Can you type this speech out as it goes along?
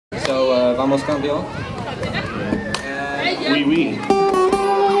vamos campeón. Oui, oui.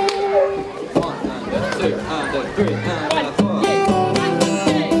 1, 2, 3, 4.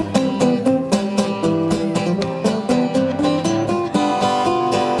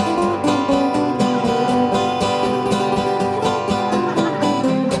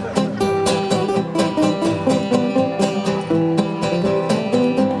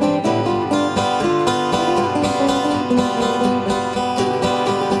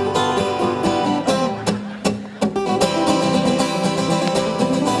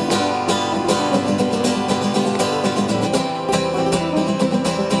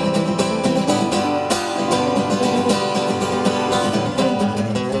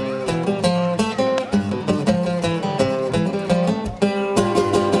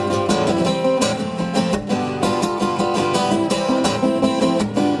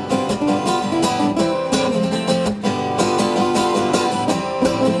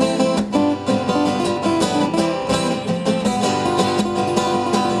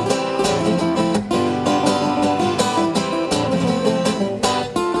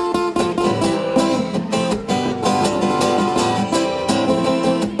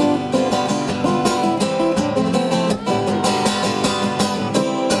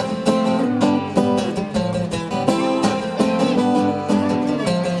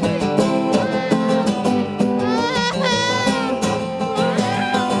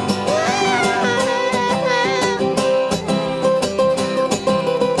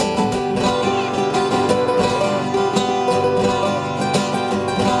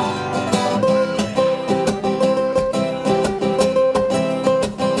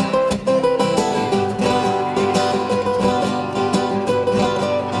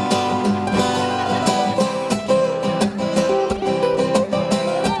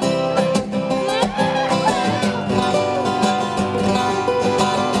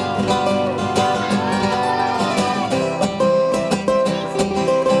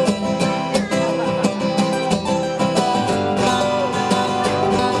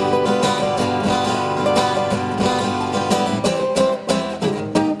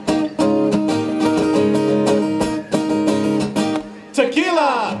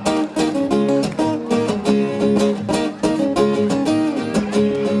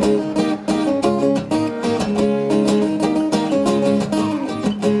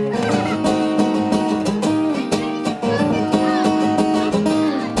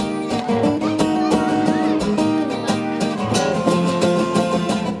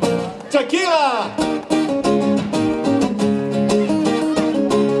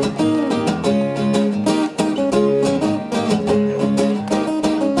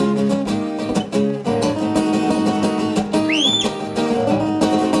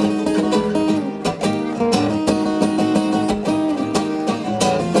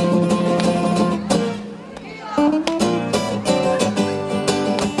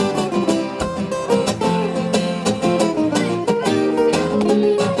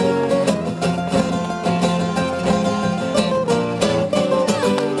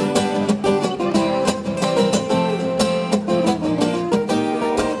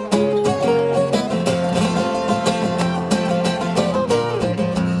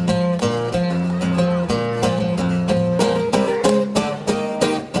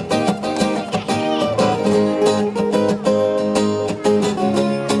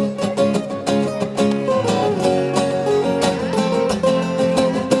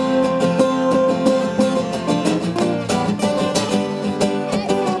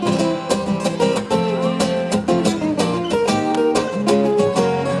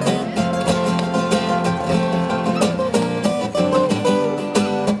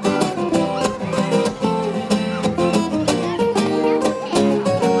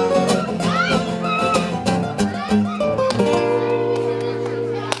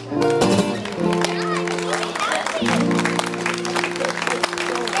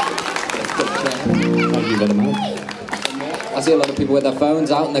 I see a lot of people with their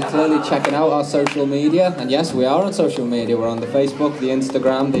phones out and they're clearly checking out our social media. And yes, we are on social media. We're on the Facebook, the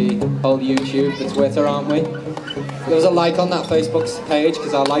Instagram, the whole YouTube, the Twitter, aren't we? There was a like on that Facebook page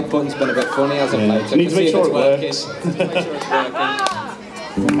because our like button's been a bit funny as of late. So need to make sure it works.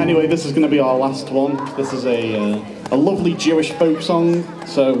 Anyway, this is going to be our last one. This is a lovely Jewish folk song,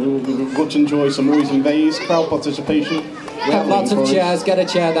 so we much enjoy some Ois and Bays, crowd participation. We have lots of chairs, get a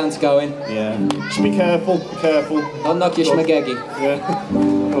chair dance going. Yeah, just be careful, be careful. Don't knock your schmagegi. Yeah.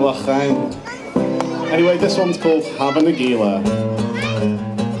 Anyway, this one's called Have a Nagila.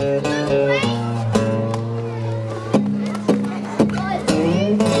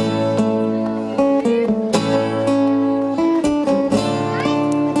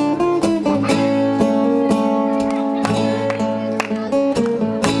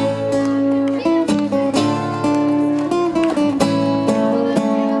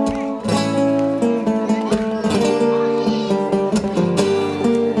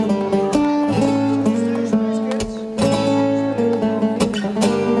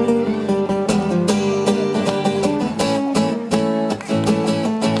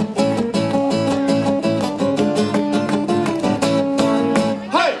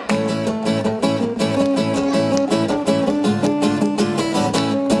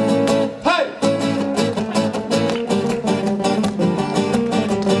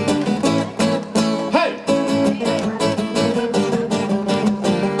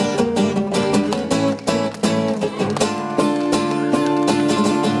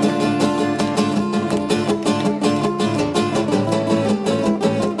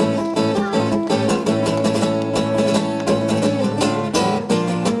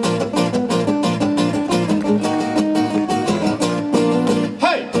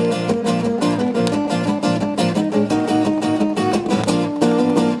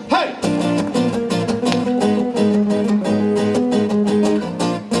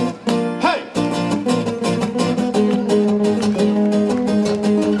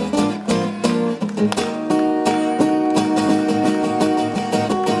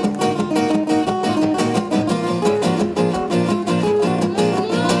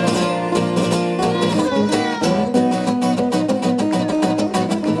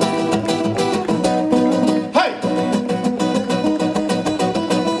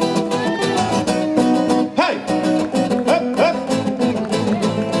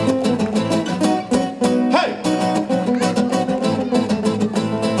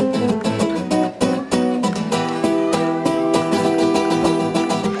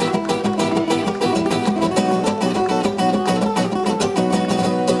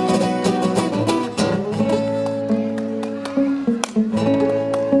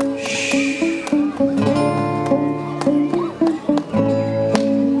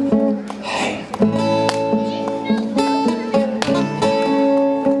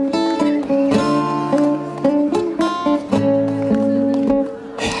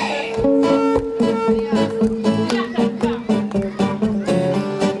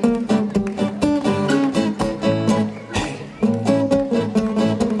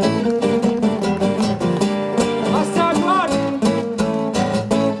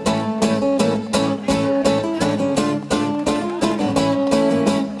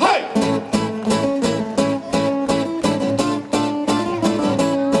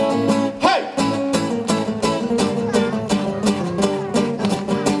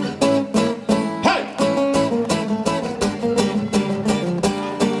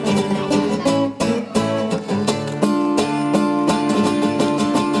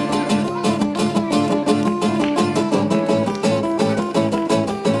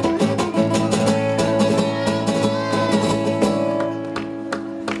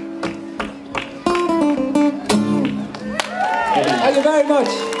 Thank you very much.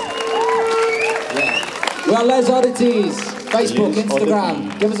 Yeah. Well, Les Oddities, Facebook, Les Instagram.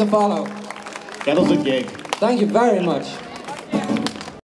 Oddities. Give us a follow. Get us a gig. Thank you very much.